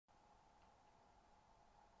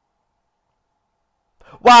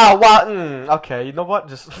Wow, wow. Okay, you know what?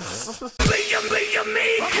 Just.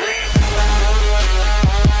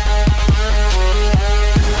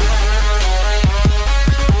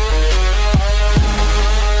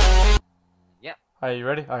 Yep. Are you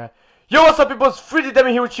ready? Okay. Yo, what's up, people? It's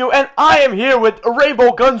 3DMan here with you, and I am here with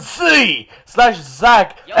Rainbow Gun Z /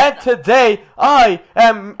 Zach. And today, I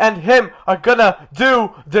am and him are gonna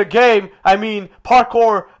do the game. I mean,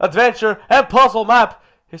 parkour, adventure, and puzzle map.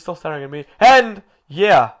 He's still staring at me. And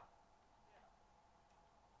yeah.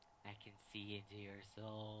 I can see into your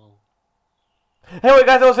soul. Anyway,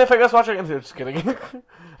 guys, I was if I guys watching. I'm just kidding.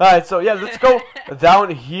 Alright, so yeah, let's go down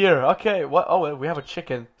here. Okay, what? Oh, we have a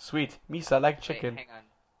chicken. Sweet. Misa, I like chicken. Wait, hang on.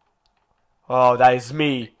 Oh, that is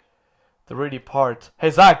me. The really part.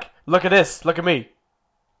 Hey, Zach, look at this. Look at me.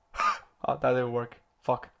 Oh, that didn't work.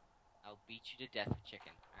 Fuck. I'll beat you to death with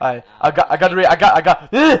chicken. I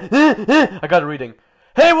got a reading.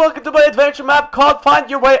 Hey, welcome to my adventure map called Find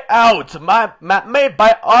Your Way Out. My map made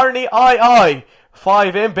by Arnie II.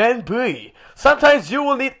 5 in Ben B. Sometimes you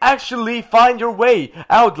will need actually find your way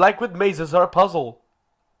out, like with mazes or a puzzle.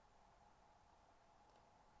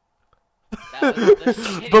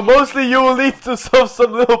 But mostly you will need to solve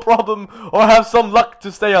some little problem or have some luck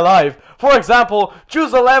to stay alive. For example,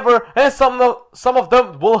 choose a lever and some of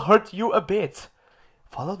them will hurt you a bit.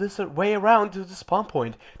 Follow this way around to the spawn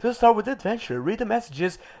point. To start with the adventure, read the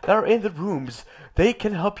messages that are in the rooms. They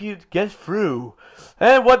can help you get through.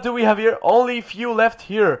 And what do we have here? Only a few left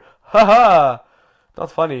here. Haha.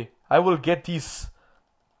 Not funny. I will get these.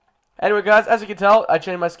 Anyway, guys, as you can tell, I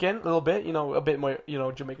changed my skin a little bit. You know, a bit more, you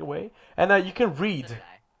know, Jamaican way. And you can read.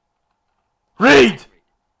 Read!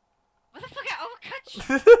 What the fuck? I will cut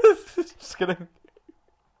you! Just kidding.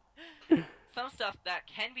 Some stuff that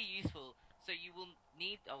can be useful, so you will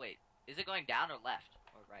need. Oh wait, is it going down or left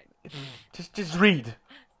or right? Just read.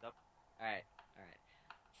 Stop. All right.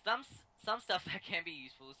 Some stuff that can be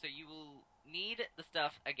useful, so you will need the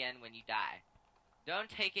stuff again when you die. Don't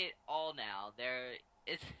take it all now. There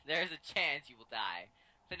is a chance you will die.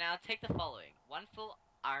 So now take the following: 1 full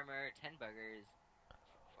armor, 10 burgers.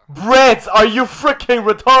 Breads, are you freaking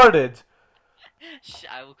retarded?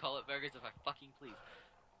 I will call it burgers if I fucking please.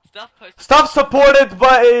 Stuff supported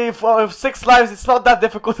by 6 lives. It's not that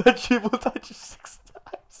difficult to achieve. Will touch you 6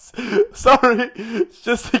 times. Sorry,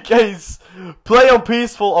 just in case. Play on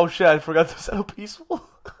peaceful. Oh shit, I forgot to set on peaceful.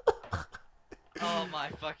 Oh my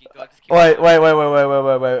fucking god!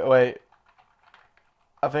 Wait.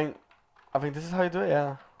 I think this is how you do it.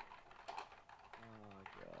 Yeah. Oh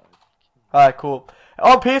god. Alright, cool.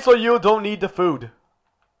 On peaceful, you don't need the food.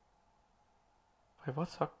 Wait,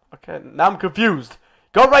 what's up? Okay, now I'm confused.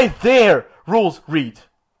 Go right there! Rules, read.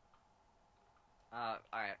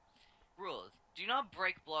 Alright. Rules. Do not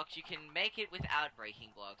break blocks. You can make it without breaking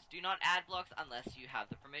blocks. Do not add blocks unless you have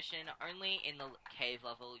the permission. Only in the cave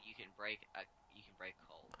level you can break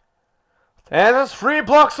coal. And it's 3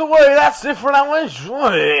 blocks away. That's different. I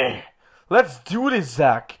enjoy. Let's do this,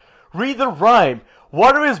 Zach. Read the rhyme.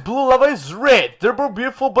 Water is blue, lava is red. They're both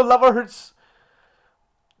beautiful, but lava hurts.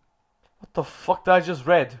 What the fuck did I just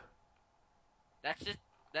read? That's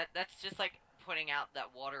just like pointing out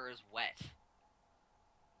that water is wet.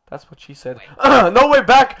 That's what she said. No way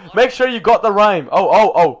back. Water. Make sure you got the rhyme.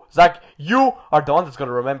 Oh, Zach, you are the one that's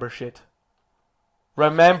gonna remember shit.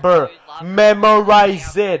 Remember,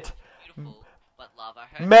 memorize it.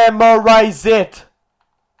 Memorize it.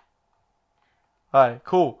 Alright,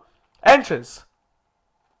 cool. Entrance.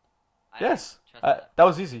 Yes, that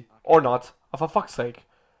was easy. Okay. Or not. Oh, for fuck's sake.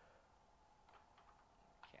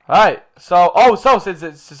 Alright, so since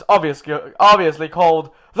it's obviously called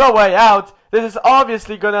The Way Out, this is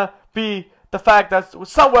obviously gonna be the fact that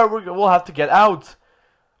somewhere we'll have to get out.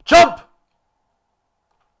 Jump!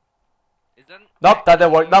 Nope, that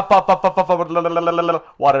didn't work.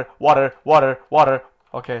 Water.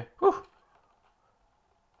 Okay. Whew.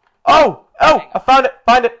 Oh! I found it!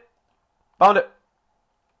 Found it!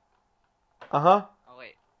 Uh-huh. Oh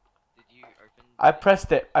wait. Did you open I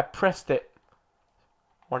pressed it.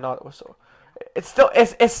 Or not. So it's still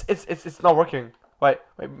it's not working. Wait,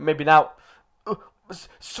 maybe now.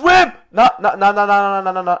 Swim! No.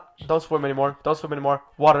 Don't swim anymore.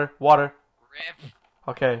 Water. Rip.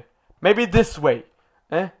 Okay. Maybe this way.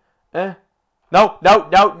 No.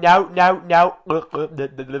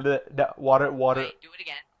 Water. Wait, do it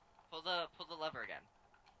again. Pull the lever again.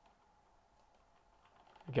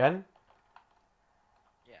 Again?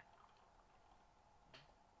 Yeah.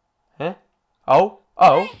 Huh?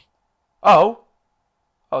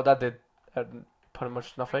 Oh, that did pretty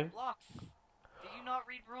much nothing. Blocks. Did you not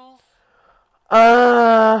read rules?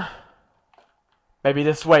 Maybe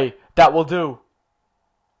this way. That will do.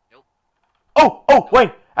 Oh,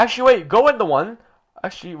 wait. Actually, wait. Go in the one.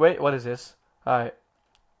 Actually, wait. What is this? Alright.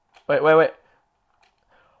 Wait.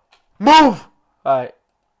 Move! Alright.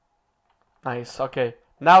 Nice. Okay.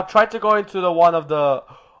 Now try to go into the one of the...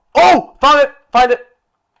 Oh! Found it! Found it!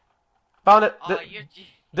 Oh,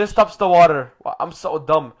 This stops the water. Wow, I'm so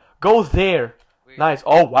dumb. Go there. Weird. Nice.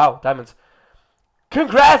 Oh, wow. Diamonds.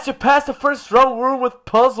 Congrats! You passed the first room with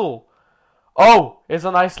puzzle. Oh, it's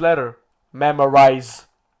a nice letter. Memorize.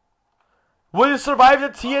 Will you survive the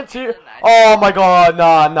TNT? Oh my god.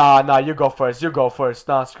 Nah. You go first.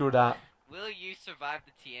 Nah, screw that. Will you survive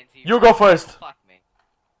the TNT? You go first. Fuck me.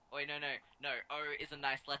 Wait, no. O is a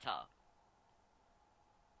nice letter.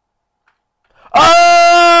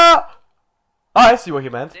 Ah! Oh, I see what he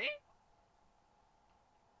meant. See?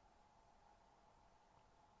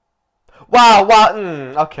 Wow.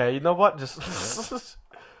 Okay, you know what? Just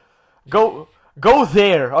go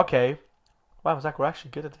there. Okay. Wow, Zach, we're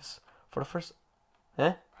actually good at this. For the first...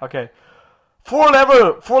 Eh? Okay. Four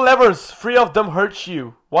levers. 3 of them hurt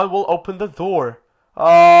you. 1 will open the door.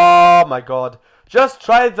 Oh my god. Just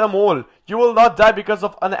try them all. You will not die because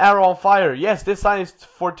of an arrow on fire. Yes, this sign is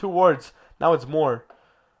for 2 words. Now it's more.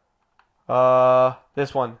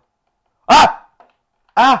 This one. Ah!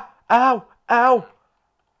 Ow! This one.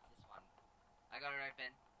 I got it right,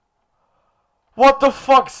 Ben. What the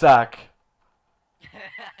fuck, Zach? I'm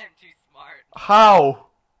too smart. How?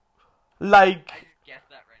 Like... I just guessed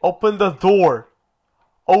that right. Open the door.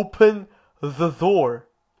 Open the door.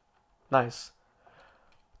 Nice.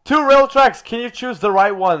 2 rail tracks. Can you choose the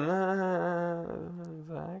right one?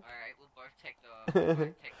 Alright, we'll both take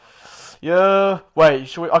one. Yeah. Wait,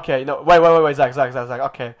 should we? Okay, no. Wait, Zach.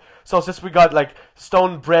 Okay. So since we got like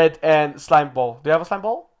stone bread and slime ball. Do you have a slime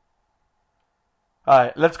ball?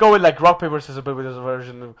 Alright, let's go with like rock, paper, scissors, but with this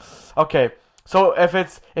version. Okay. So if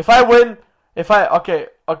I win, okay,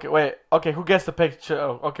 who gets the pick?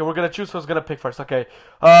 Okay, we're gonna choose who's gonna pick first. Okay.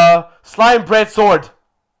 Slime bread sword.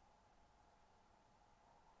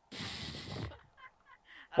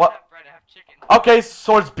 What? I have bread, I have chicken. Okay,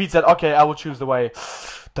 swords beats it. Okay, I will choose the way.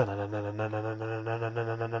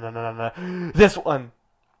 This one.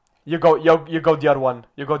 You go the other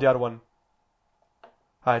one.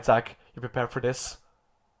 Alright, Zach, you prepared for this?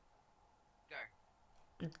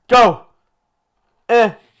 Go!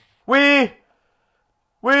 We!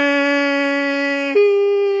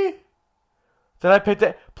 Did I pick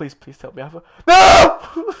that? Please tell me I have a...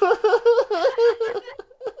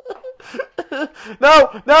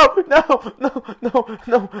 No!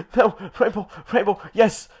 No! Rainbow,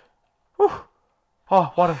 yes! Whew.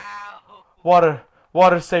 Oh, water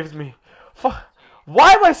saved me.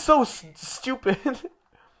 Why am I so stupid?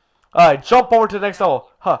 Alright, jump over to the next level.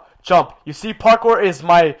 Jump. You see, parkour is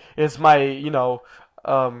my, you know,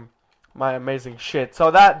 my amazing shit.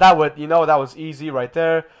 So that was easy right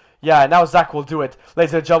there. Yeah, now Zach will do it.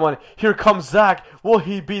 Ladies and gentlemen, here comes Zach. Will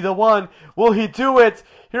he be the one? Will he do it?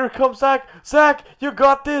 Here comes Zach. Zach, you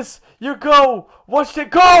got this. You go. Watch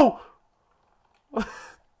it go.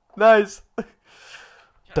 Nice.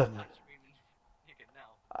 Done.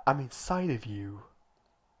 I'm inside of you.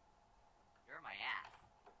 You're my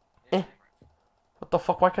ass. What the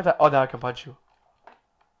fuck? Why can't I? Oh, now I can punch you.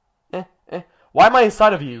 Why am I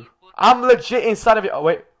inside of you? I'm legit inside of you. Oh,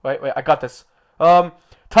 wait. I got this.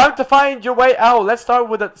 Time to find your way out. Let's start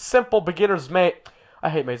with a simple beginner's maze. I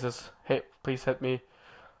hate mazes. Hey, please hit me.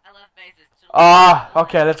 I love mazes too.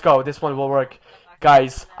 Okay, let's go. This one will work.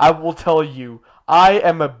 Guys, I will tell you, I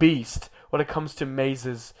am a beast when it comes to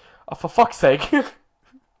mazes. Oh, for fuck's sake.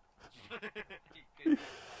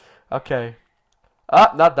 Okay.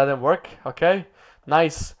 That didn't work. Okay.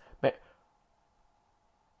 Nice.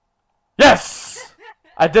 Yes!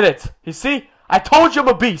 I did it. You see? I told you I'm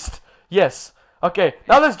a beast. Yes. Okay.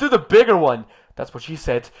 Now let's do the bigger one. That's what she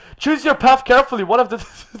said. Choose your path carefully. One of the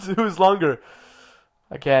two is longer.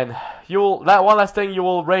 Again, that one last thing you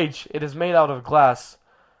will rage. It is made out of glass.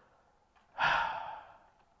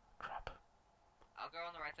 Crap. I'll go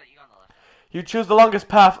on the right side, you go on the left. You choose the longest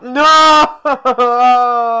path. No!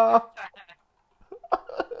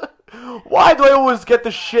 Why do I always get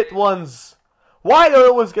the shit ones?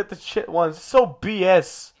 It's so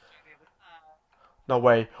BS. No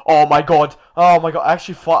way. Oh my god. I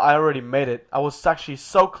actually thought I already made it. I was actually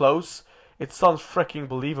so close. It sounds freaking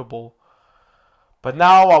believable. But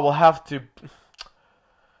now I will have to...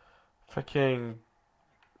 freaking...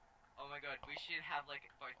 Oh my god, we should have like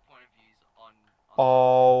both point of views on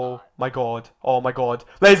oh my god. Oh my god.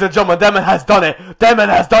 Ladies and gentlemen, DEADMAN has done it.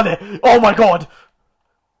 Oh my god.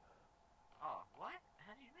 Oh, what?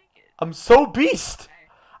 How do you make it? I'm so beast.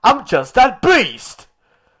 I'm just that beast.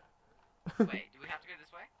 Wait, do we have to go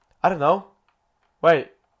this way? I don't know.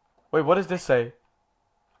 Wait, what does this say? It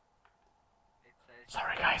says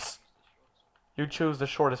Sorry, you guys. choose the shortest one. You choose the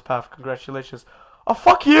shortest path. Congratulations. Oh,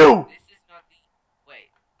 fuck you! This is not the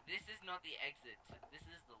This is not the exit. This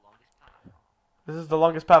is the longest path. This is the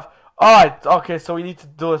longest path. Alright, okay, so we need to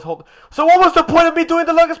do this whole... So what was the point of me doing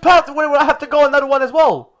the longest path? Where would I have to go another one as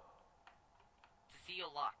well? To see your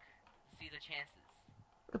luck. To see the chances.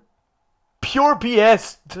 Pure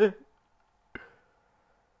BS.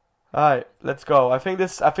 Alright, let's go. I think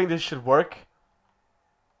this should work.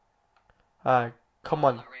 Alright, come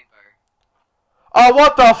on. Not rainbow. Oh,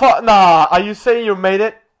 what the fuck? Nah, are you saying you made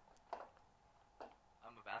it?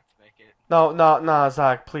 I'm about to make it. No,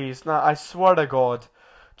 Zach, please. Nah, I swear to God.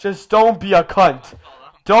 Just don't be a cunt.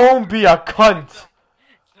 Oh, Don't be a cunt. it's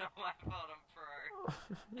not my fault, I'm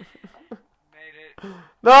pro. Made it.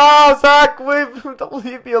 No, Zach, wait, don't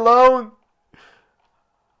leave me alone.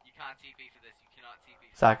 You can't TP for this. You cannot TP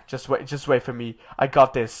for Zach, just wait for me. I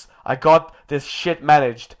got this. I got this shit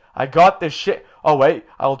managed. I got this shit. Oh wait,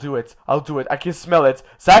 I'll do it. I can smell it.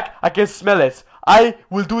 Zach, I can smell it. I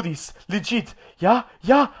will do this. Legit. Yeah.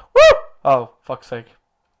 Woo! Oh, fuck's sake.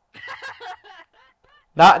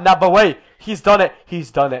 Nah, but wait. He's done it.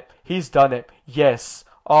 Yes.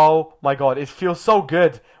 Oh my God. It feels so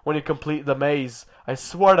good when you complete the maze. I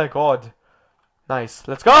swear to God. Nice.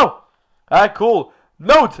 Let's go. Alright, cool.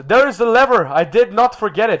 Note, there is a lever. I did not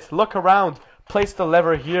forget it. Look around. Place the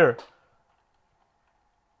lever here. This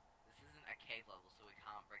isn't a cave level, so we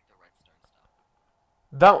can't break the redstone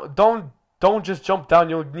stuff. Don't just jump down.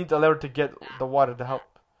 You'll need the lever to get the water to help.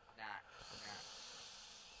 Nah.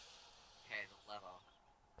 Okay, the lever.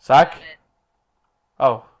 Zach? Found it.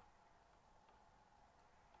 Oh.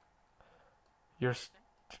 You're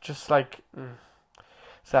just like...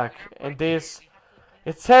 Zach, and this...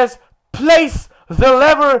 It says, place the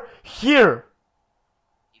lever here.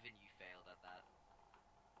 Even you failed at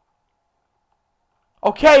that.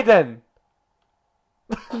 Okay, then.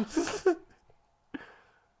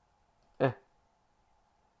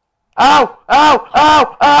 Ow!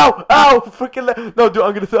 Freaking no, dude,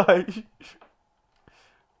 I'm gonna die.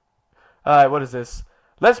 Alright, what is this?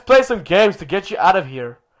 Let's play some games to get you out of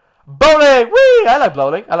here. Bowling! Whee! I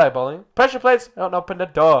like bowling. Pressure plates. Don't open the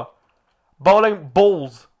door. Bowling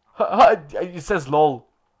balls. It says lol.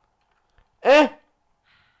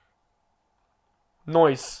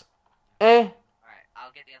 Noise. Alright,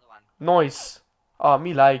 I'll get the other one. Noise. Oh,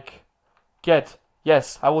 me like. Get.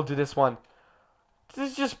 Yes, I will do this one.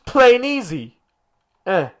 This is just plain easy.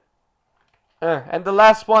 And the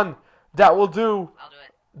last one. That will do. I'll do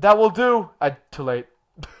it. That will do. Too late.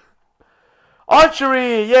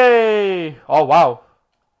 Archery! Yay! Oh, wow.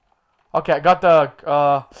 Okay, I got the,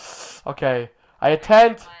 okay. I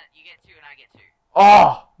attend. You get two and I get two.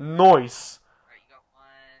 Oh, noise. Alright, you got one.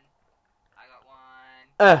 I got one.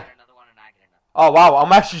 You get another one and I get another. Oh, wow.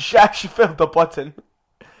 I'm actually filled the button.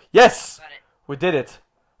 Yes! Got it. We did it.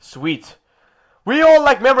 Sweet. We all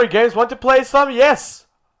like memory games. Want to play some? Yes.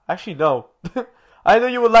 Actually, no. I know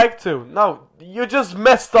you would like to. No, you just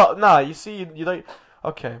messed up. Nah, you see, you don't.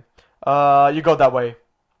 Okay. You go that way.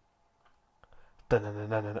 But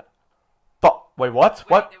wait, what? Wait,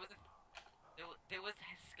 What? There was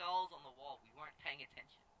skulls on the wall. We weren't paying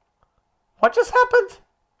attention. What just happened?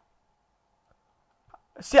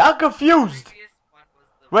 See, I'm confused. Previous one was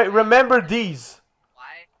the Wait, red. remember these.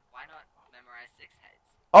 Why not memorize 6 heads?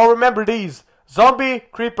 Oh, remember these. Zombie,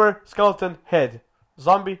 creeper, skeleton, head.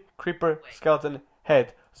 Zombie, creeper, Wait. skeleton,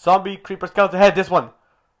 head. Zombie, creeper, skeleton, head. This one.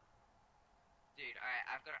 Dude,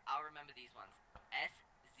 alright, I'll remember these ones. S,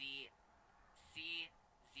 Z, C,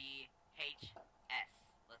 Z, H, S.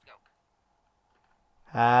 Let's go.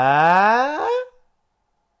 Ah.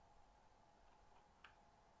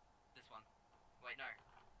 This one. Wait, no.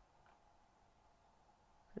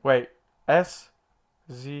 Wait. S,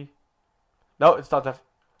 Z. No, it's not that.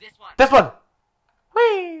 This one. This one.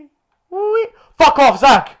 Whee. Whee. Fuck off,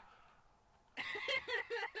 Zach.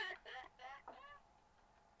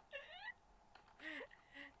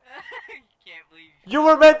 Can't believe You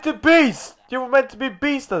were meant to beast. You were meant to be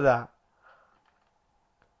beast of that.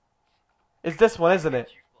 It's this one, isn't it?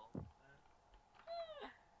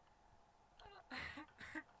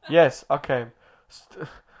 Yes. Okay.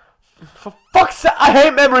 For fuck's sake, I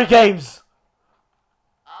hate memory games.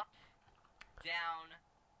 Up, down.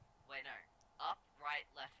 Wait, no. Up, right,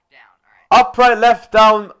 left, down. Alright. Up, right, left,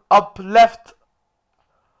 down, up, left.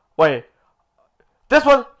 Wait. This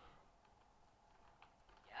one.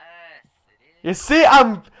 Yes, it is. You see,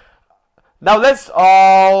 I'm. Now let's.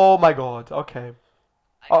 Oh my God. Okay.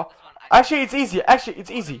 I got this one. I got Actually, it's easy. It's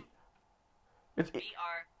easy. It's.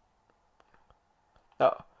 VR. No.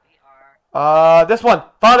 VR. This one.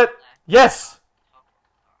 Found it. Yes.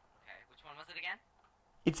 Okay, which one was it again?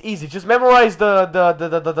 It's easy. Just memorize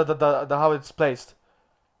the how it's placed.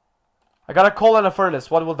 I got a coal and a furnace.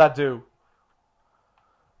 What will that do?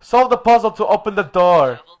 Solve the puzzle to open the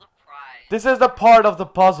door. Shovel the prize. This is the part of the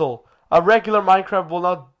puzzle. A regular Minecraft will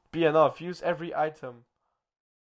not be enough. Use every item.